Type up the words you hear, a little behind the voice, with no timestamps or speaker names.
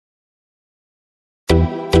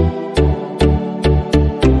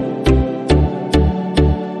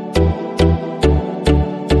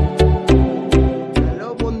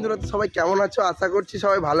সবাই কেমন আছো? আশা করছি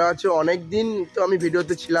সবাই ভালো আছো। অনেক দিন তো আমি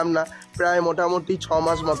ভিডিওতে ছিলাম না, প্রায় মোটামুটি 6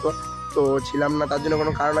 মাস মতো তো ছিলাম না। তার জন্য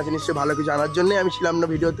কোনো কারণ আছে নিশ্চয়ই, ভালো কিছু জানার জন্যই আমি ছিলাম না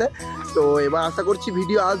ভিডিওতে। তো এবার আশা করছি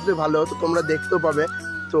ভিডিও আসবে ভালো, তো তোমরা দেখতেও পাবে।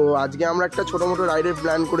 তো আজকে আমরা একটা ছোটো মোটো রাইডের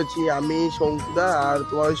প্ল্যান করেছি, আমি, শঙ্কুদা আর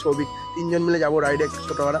তোমার ওই সৌভিক, 3 জন মিলে যাবো রাইডে, একটা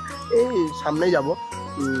ছোটোখাটো এই সামনেই যাবো।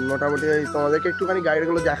 মোটামুটি তোমাদেরকে একটুখানি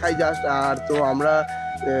গাড়িগুলো দেখাই জাস্ট। আর তো আমরা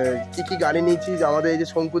কী কী গাড়ি নিয়েছি, আমাদের এই যে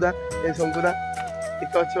শঙ্কুদা, এই শঙ্কুদা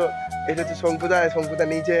দেখতে পাচ্ছ, এটা হচ্ছে শঙ্কুদা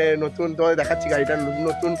নিচে নতুন, তোমাদের দেখাচ্ছি গাড়িটা,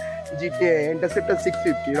 নতুন জিটি ইন্টারসেপ্টর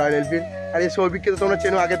 650 রয়্যাল এনফিল্ড। আর এই সৌভিককে তো তোমরা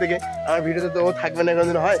চেনো আগে থেকে, আমার ভিডিওতে তো ও থাকবে না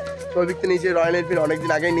কোনোদিন হয়। সৌভিক তো নিচে রয়্যাল এনফিল্ড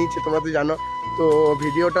অনেকদিন আগেই নিয়েছে, তোমরা তো জানো। তো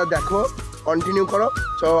ভিডিওটা দেখো, কন্টিনিউ করো।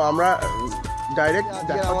 তো আমরা ডাইরেক্ট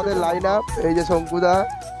আমাদের লাইন আপ, এই যে শঙ্কুদা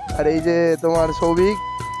আর এই যে তোমার সৌভিক,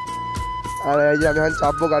 আর এই যে আমি এখন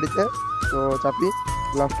চাপবো গাড়িতে। তো চাপি,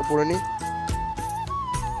 গ্লাভসটা পরে নিই।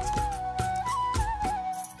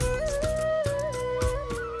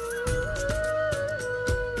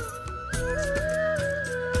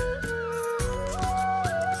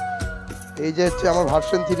 এই যে হচ্ছে আমার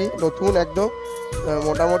ভার্সন 3 নতুন একদম,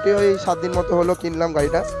 মোটামুটি ওই 7 দিন মতো হলো কিনলাম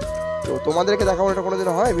গাড়িটা। তো তোমাদেরকে দেখাবো, এটা কোনোদিন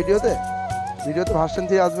হয় ভিডিওতে ভার্সন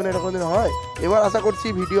 3 আসবে না, এটা কোনোদিন হয়। এবার আশা করছি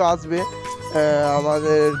ভিডিও আসবে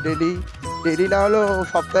আমাদের ডেলি না হলেও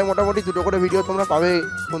সপ্তাহে মোটামুটি 2টো করে ভিডিও তোমরা পাবে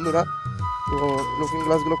বন্ধুরা। তো লুকিং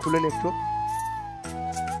গ্লাসগুলো খুলে নি একটু।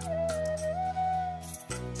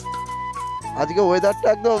 আজকে ওয়েদারটা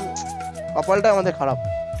একদম কপালটা আমাদের খারাপ,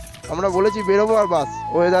 আমরা বলেছি বেরোবো আর বাস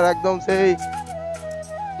ওয়েদার একদম সেই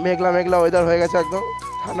মেঘলা ওয়েদার হয়ে গেছে, একদম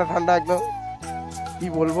ঠান্ডা একদম, কি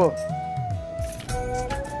বলবো।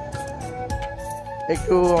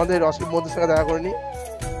 একটু আমাদের অসীম বন্ধুর সঙ্গে দেখা করে নি।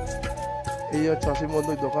 এই হচ্ছে অসীম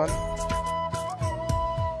বন্ধুর দোকান।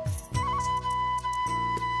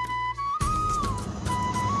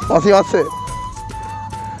 অসীম আসছে,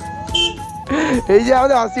 এই যে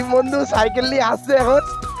আমাদের অসীম বন্ধু সাইকেল নিয়ে আসছে এখন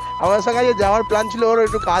আমার সঙ্গে। যে যাওয়ার প্ল্যান ছিল, ওর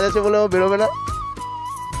একটু কাজ আছে বলে ও বেরোবে না।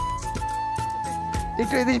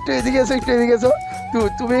 একটু এদিকে এসো।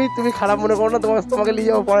 তুমি খারাপ মনে করো না, তোমাকে নিয়ে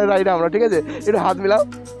যাবো পরের রাইডে আমরা, ঠিক আছে? একটু হাত মিলাও।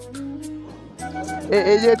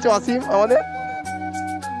 এই যে হচ্ছে অসীম আমাদের,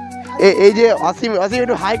 এই যে অসীম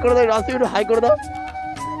একটু হাই করে দাও, অসীম একটু হাই করে দাও।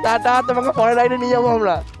 টাটা, তোমাকে পরের রাইডে নিয়ে যাবো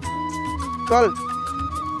আমরা, চল।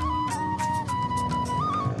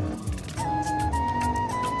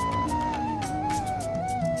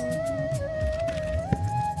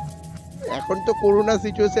 এখন তো করোনা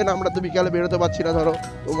সিচুয়েশন, আমরা তো বিকালে বেরোতে পারছি না। ধরো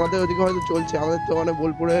তোমাদের ওদিকে হয়তো চলছে, আমাদের তো মানে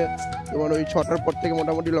বোলপুরে তোমার ওই 6টার পর থেকে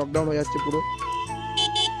মোটামুটি লকডাউন হয়ে যাচ্ছে পুরো।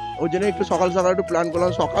 ওই জন্য একটু সকাল একটু প্ল্যান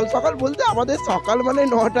করলাম। সকাল বলতে আমাদের সকাল মানে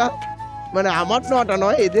 9টা, মানে আমার 9টা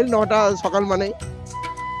নয়, এদের 9টা সকাল মানে।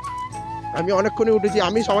 আমি অনেকক্ষণই উঠেছি,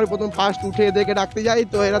 আমি সবাই প্রথম ফার্স্ট উঠে এদেরকে ডাকতে যাই,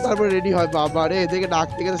 তো এরা তারপরে রেডি হয়। বাবা রে, এদেরকে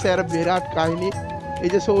ডাকতে গেলে সে একটা বিরাট কাহিনী। এই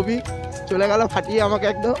যে সৌভিক চলে গেল ফাটিয়ে আমাকে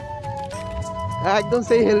একদম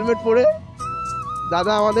সেই হেলমেট পরে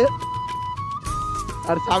দাদা আমাদের।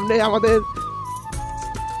 আর সামনে আমাদের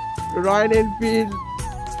রয়্যাল এনফিল্ড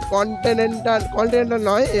কন্টিনেন্টাল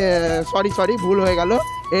নয়, সরি ভুল হয়ে গেল,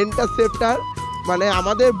 ইন্টারসেপ্টর। মানে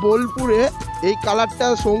আমাদের বোলপুরে এই কালারটা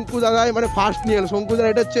শঙ্কু দাদাই মানে ফার্স্ট নিয়ে গেল। শঙ্কু দাদা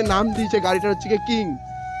এটা হচ্ছে নাম দিয়েছে গাড়িটার, হচ্ছে কিং।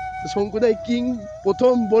 শঙ্কুদা কিং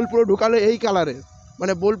প্রথম বোলপুরে ঢুকালো এই কালারে,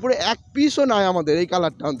 মানে বোলপুরে এক পিসও নাই আমাদের এই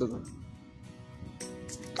কালারটা। অন্তত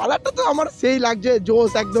কালারটা তো আমার সেই লাগছে,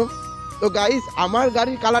 জোস একদম। তো গাইস, আমার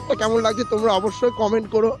গাড়ির কালারটা কেমন লাগছে তোমরা অবশ্যই কমেন্ট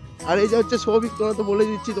করো। আর এই যে হচ্ছে সৌভিক, তোমরা তো বলে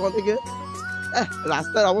দিচ্ছি তোমাদেরকে,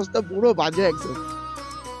 রাস্তার অবস্থা পুরো বাজে একদম।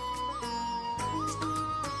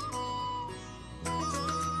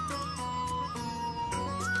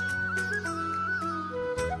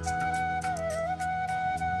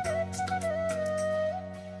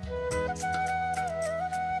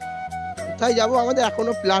 কোথায় যাবো আমাদের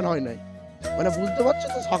এখনো প্ল্যান হয় নাই, মানে বুঝতে পারছো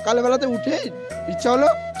তো। সকালবেলাতে উঠে ইচ্ছা হলো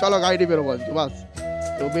চলো গাড়ি বেরোবো আজকে, বাস।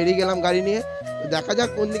 তো বেরিয়ে গেলাম গাড়ি নিয়ে। দেখা যাক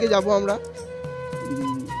কোন দিকে যাবো আমরা।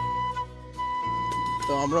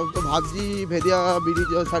 তো আমরা তো ভাবছি ভেদিয়া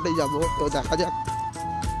ব্রিজ সাইডে যাবো। তো দেখা যাক,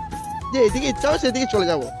 যে এদিকে ইচ্ছা হবে সেদিকে চলে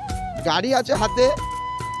যাব। গাড়ি আছে হাতে,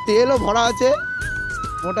 তেলও ভরা আছে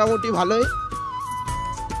মোটামুটি ভালোই।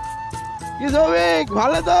 কি সৌভিক,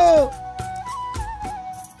 ভালো তো?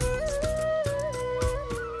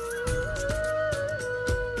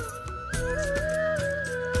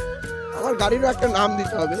 আমার গাড়িরও একটা নাম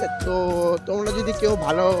দিতে হবে, তো তোমরা যদি কেউ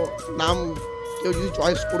ভালো নাম কেউ যদি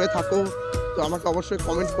চয়েস করে থাকো তো আমাকে অবশ্যই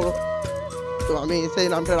কমেন্ট করো। তো আমি সেই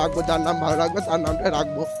নামটা রাখবো, যার নাম ভালো লাগবে তার নামটাই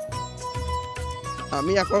রাখবো।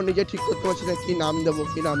 আমি এখন নিজে ঠিক করতে পারছি না কি নাম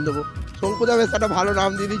দেবো। শঙ্কুদা বেশ একটা ভালো নাম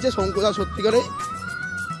দিয়ে দিচ্ছে। শঙ্কুদা সত্যি করে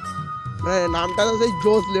মানে নামটা তো সেই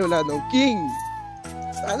জোস লেভেল, একদম কিং।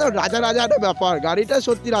 একদম রাজা রাজা একটা ব্যাপার, গাড়িটা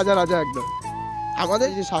সত্যি রাজা রাজা একদম। আমাদের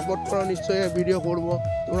যে সাপোর্ট করো, নিশ্চয়ই ভিডিও করব,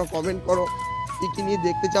 তোমরা কমেন্ট করো কি কি নিয়ে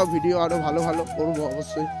দেখতে চাও ভিডিও, আরো ভালো ভালো করবো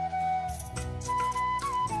অবশ্যই।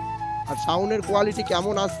 আর সাউন্ডের কোয়ালিটি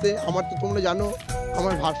কেমন আসছে আমার তো তোমরা জানো,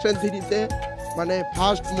 আমার ভার্সন 3-তে মানে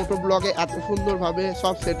ফার্স্ট মোটো ব্লগে এত সুন্দরভাবে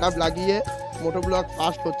সব সেট আপ লাগিয়ে মোটো ব্লগ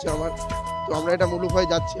ফার্স্ট হচ্ছে আমার। তো আমরা এটা মুলুক হয়ে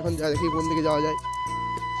যাচ্ছি, এখন দেখি কোন দিকে যাওয়া যায়।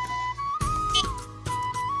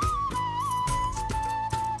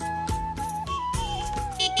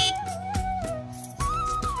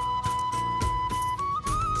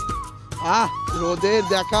 রোদের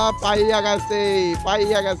দেখা পাইয়া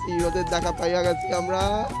গেছি, রোদের দেখা পাইয়া গেছি আমরা।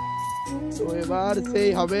 তো এবার সেই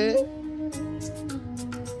হবে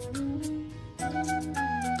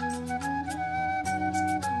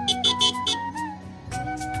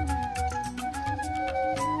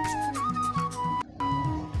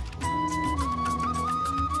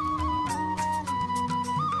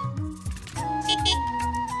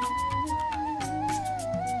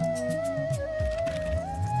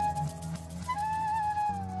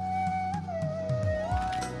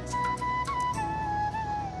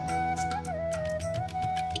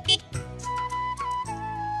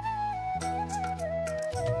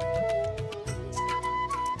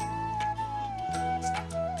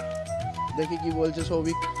দেখি কি বলছে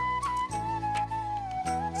সৌভিক।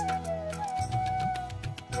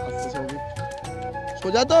 সৌভিক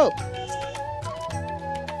সোজা তো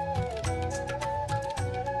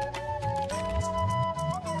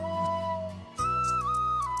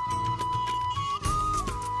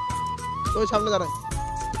ওই সামনে দাঁড়ায়।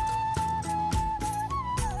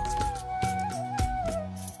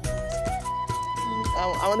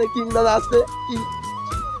 আমাদের কিং দাদা আসছে,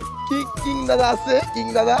 কিং দাদা আসছে, কিং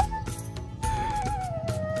দাদার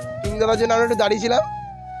জন্য আমরা একটু দাঁড়িয়েছিলাম।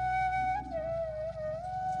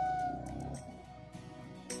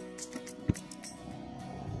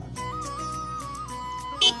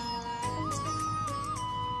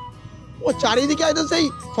 ও চারিদিকে একদম সেই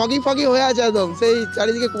ফগি হয়ে আছে, একদম সেই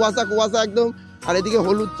চারিদিকে কুয়াশা একদম। আর এদিকে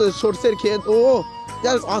হলুদ সর্ষের ক্ষেত, ও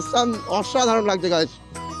জাস্ট অসাধারণ লাগছে গাছ।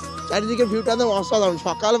 চারিদিকে ভিউটা একদম অসাধারণ।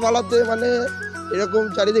 সকালবেলাতে মানে এরকম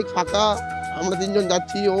চারিদিক ফাঁকা, আমরা 3 জন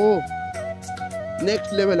যাচ্ছি, ও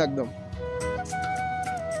নেক্সট লেভেল একদম।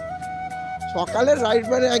 সকালের রাইড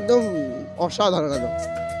মানে একদম অসাধারণ একদম।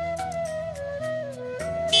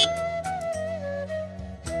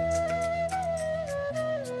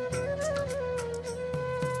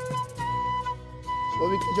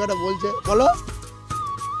 ছবি কিছু একটা বলছে, বলো।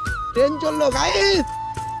 ট্রেন চললো গাইস,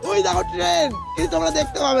 ওই দেখো ট্রেন, কিন্তু তোমরা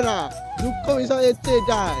দেখতে পাবে না, দুঃখ বিষয় হচ্ছে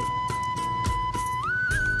এটাই।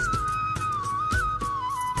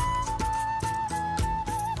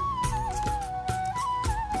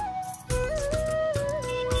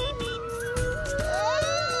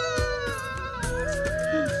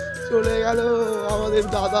 চলে গেল আমাদের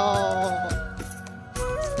দাদা,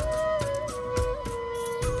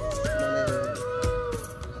 মানে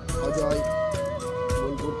অজয়।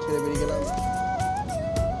 বোলপুর ছেড়ে বেরিয়ে গেলাম।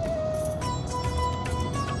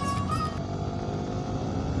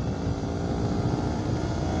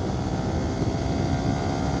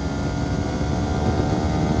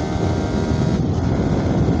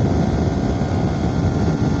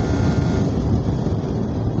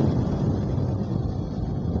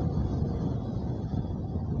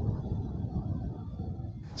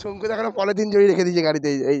 শঙ্কু এখনো পলিথিন জড়িয়ে রেখে দিয়েছে গাড়িতে,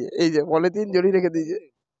 এই যে পলিথিন জড়িয়ে রেখে দিয়েছে,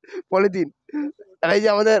 পলিথিন। আর এই যে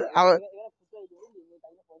আমাদের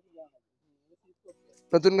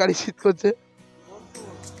নতুন গাড়ি শীত করছে।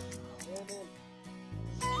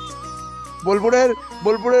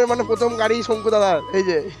 বোলপুরের মানে প্রথম গাড়ি শঙ্কু দাদার, এই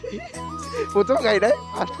যে প্রথম গাড়িটাই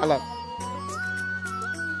ফার্স্ট কালার।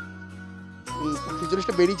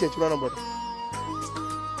 46টা বেরিয়েছে 94।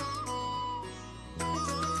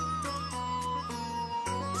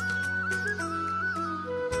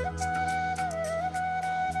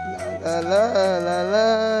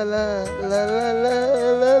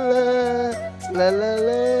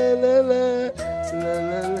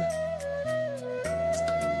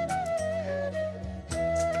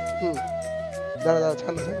 দাঁড়া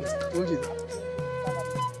ছাড়া তুলছি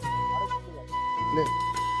নে,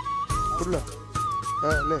 উঠলো।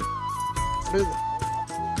 হ্যাঁ নে,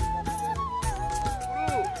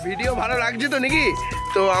 ভিডিও ভালো লাগছে তো নাকি?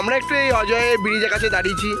 তো আমরা একটু এই অজয়ের ব্রিজের কাছে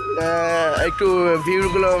দাঁড়িয়েছি একটু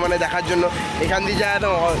ভিউগুলো মানে দেখার জন্য। এখান দিয়ে যা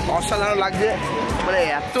একদম অসাধারণ লাগছে, মানে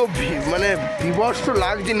এত মানে বিভৎস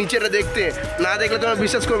লাগছে নিচেটা দেখতে, না দেখলে তোমরা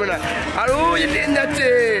বিশ্বাস করবে না। আর ওই যে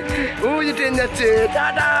ট্রেন যাচ্ছে,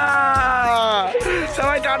 টাটা,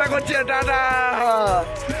 সবাই টাটা করছে, টাটা।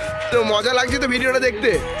 তো মজা লাগছে তো ভিডিওটা দেখতে,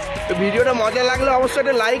 তো ভিডিওটা মজা লাগলে অবশ্যই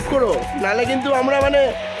একটা লাইক করো, নাহলে কিন্তু আমরা মানে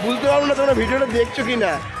বুঝতে পারবো না তোমরা ভিডিওটা দেখছো কি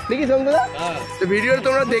না, নাকি শঙ্কুদা? তো ভিডিওটা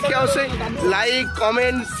তোমরা দেখে অবশ্যই লাইক,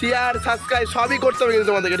 কমেন্ট, শেয়ার, সাবস্ক্রাইব সবই করতে হবে কিন্তু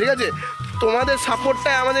তোমাদেরকে, ঠিক আছে? তোমাদের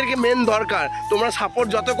সাপোর্টটাই আমাদেরকে মেন দরকার, তোমরা সাপোর্ট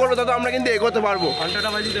যত করবে তত আমরা কিন্তু এগোতে পারবো।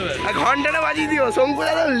 ঘন্টাটা বাজিয়ে দিও,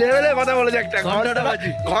 শঙ্কুদা লেভেলে কথা বলেছে একটা,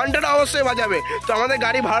 ঘন্টাটা অবশ্যই বাজাবে। তো আমাদের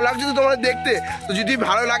গাড়ি ভালো লাগছে তো তোমাদের দেখতে, তো যদি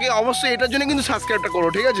ভালো লাগে অবশ্যই এটার জন্য কিন্তু সাবস্ক্রাইবটা করো,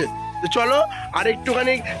 ঠিক আছে? তো চলো আর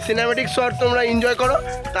একটুখানি সিনেমেটিক শট তোমরা এনজয় করো,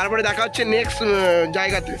 তারপরে দেখা হচ্ছে নেক্সট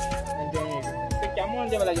জায়গাতে। কেমন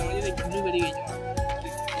যাবে লাগে মানে যদি ঘুরে বেরিয়ে গেছে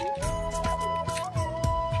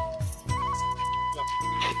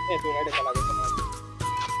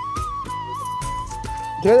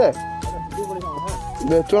ঠিক আছে,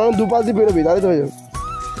 চলো দুপাশ দিয়ে বেরোবি, তাহলে তো হয়ে যাবে।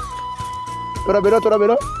 তোরা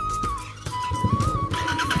বেরো।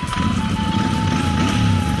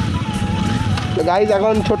 তো গাইজ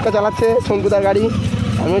এখন ছোটকা চালাচ্ছে শঙ্কুদার গাড়ি,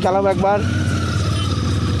 আমিও চালাবো একবার।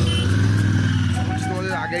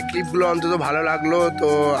 তোমাদের আগের ক্লিপগুলো অন্তত ভালো লাগলো। তো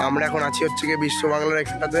আমরা এখন আছি হচ্ছে গিয়ে বিশ্ব বাংলার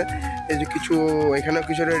একটাতে, এই যে কিছু এখানেও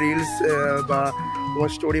কিছু রিলস বা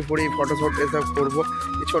তোমার স্টোরি ফোরি ফটোশ্যুট এসব করবো।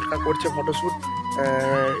 এই ছোটকা করছে ফটোশ্যুট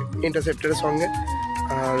ইন্টারসেপ্টারের সঙ্গে,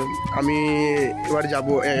 আর আমি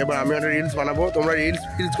এবার আমি একটা রিলস বানাবো। তোমরা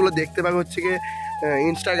রিলসগুলো দেখতে পাবে হচ্ছে গিয়ে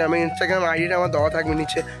ইনস্টাগ্রাম আইডিটা আমার দেওয়া থাকবে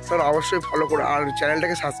নিচে, তোমরা অবশ্যই ফলো করো, আর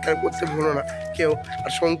চ্যানেলটাকে সাবস্ক্রাইব করতে ভুলো না কেউ।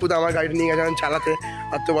 আর শঙ্কুদা আমার গাড়িটা নিয়ে গেছে চালাতে,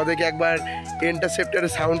 আর তোমাদেরকে একবার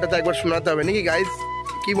ইন্টারসেপ্টারের সাউন্ডটা তো একবার শোনাতে হবে, নাকি গাইজ?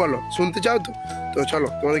 কি বলো, শুনতে চাও তো? তো চলো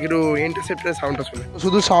তোমাদেরকে একটু ইন্টারসেপ্টারের সাউন্ডটা শোনে।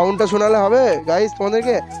 শুধু সাউন্ডটা শোনালে হবে গাইজ?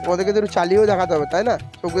 তোমাদেরকে তো একটু চালিয়েও দেখাতে হবে, তাই না?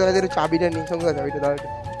 শঙ্কুদার কাছে একটু চাবিটা নিই, শঙ্কুদা চাবিটা দাও,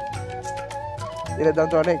 এটার দাম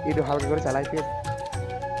তো অনেক, একটু হালকা করে চালাই, ঠিক আছে?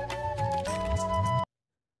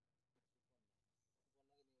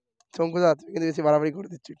 শঙ্কুদা তুমি কিন্তু বেশি বাড়াবাড়ি করে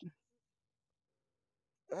দিচ্ছি,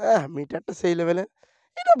 মিটারটা সেই লেভেলে।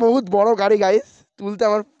 এটা বহুত বড় গাড়ি গাইস, তুলতে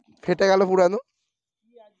আমার ফেটে গেল পুরানো।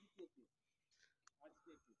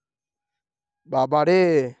 বাবা রে,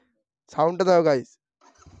 সাউন্ডটা দাও গাইস।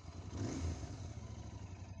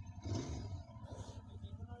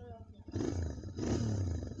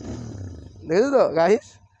 দেখেছো তো গাইস,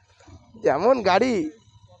 যেমন গাড়ি,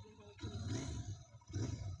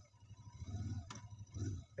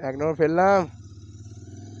 এক নম্বর ফেললাম।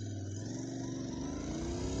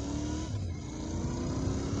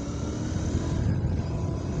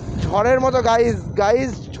 ঝড়ের মতো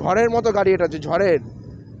গাইস, ঝড়ের মতো গাড়ি এটা হচ্ছে, ঝড়ের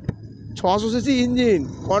 600 সিসি ইঞ্জিন,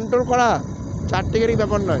 কন্ট্রোল করা 4 টিকেরই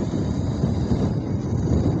ব্যাপার নয়,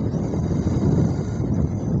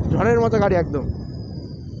 ঝড়ের মতো গাড়ি একদম,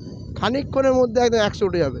 খানিকক্ষণের মধ্যে একদম 100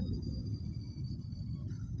 উঠে যাবে।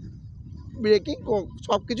 ব্রেকিং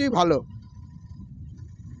সব কিছুই ভালো।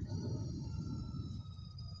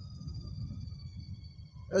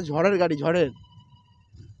 ঝড়ের গাড়ি, ঝড়ের।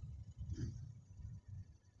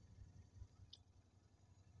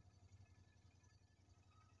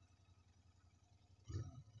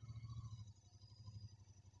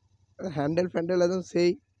 হ্যান্ডেল একদম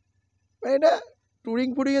সেই, এটা টুরিং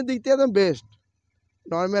এর দিক থেকে একদম বেস্ট,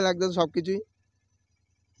 নর্মাল একদম সব কিছুই।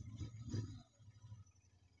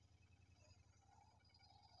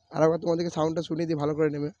 আর একবার তোমাদেরকে সাউন্ডটা শুনিয়ে দিই, ভালো করে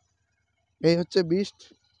নেবে। এই হচ্ছে বিস্ট,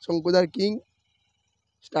 শঙ্কুদার কিং,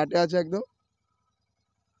 স্টার্টে আছে একদম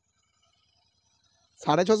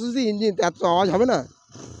 650 সিসি ইঞ্জিন, এত আওয়াজ হবে না,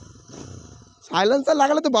 সাইলেন্সার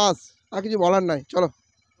লাগালে তো বাস, আর কিছু বলার নাই। চলো,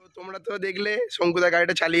 তোমরা তো দেখলে শঙ্কুদা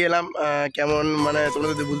গাড়িটা চালিয়ে এলাম, কেমন মানে তোমরা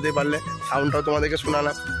যদি বুঝতেই পারলে, সাউন্ডটাও তোমাদেরকে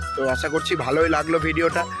শোনালাম। তো আশা করছি ভালোই লাগলো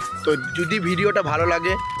ভিডিওটা। তো যদি ভিডিওটা ভালো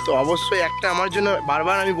লাগে তো অবশ্যই একটা, আমার জন্য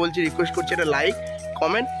বারবার আমি বলছি, রিকোয়েস্ট করছি, একটা লাইক,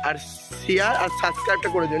 কমেন্ট আর শেয়ার আর সাবস্ক্রাইবটা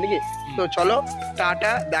করে দিও, নাকি? তো চলো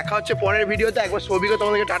টাটা, দেখা হচ্ছে পরের ভিডিওতে। একবার সৌভিকও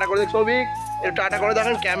তোমাদেরকে টাটা করে দেখ, সৌভিক একটু টাটা করে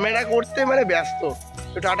দেখেন, ক্যামেরা করতে মানে ব্যস্ত,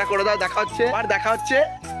 তো টাটা করে দাও। দেখা হচ্ছে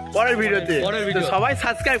পরের ভিডিওতে, সবাই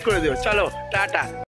সাবস্ক্রাইব করে দিও। চলো টাটা।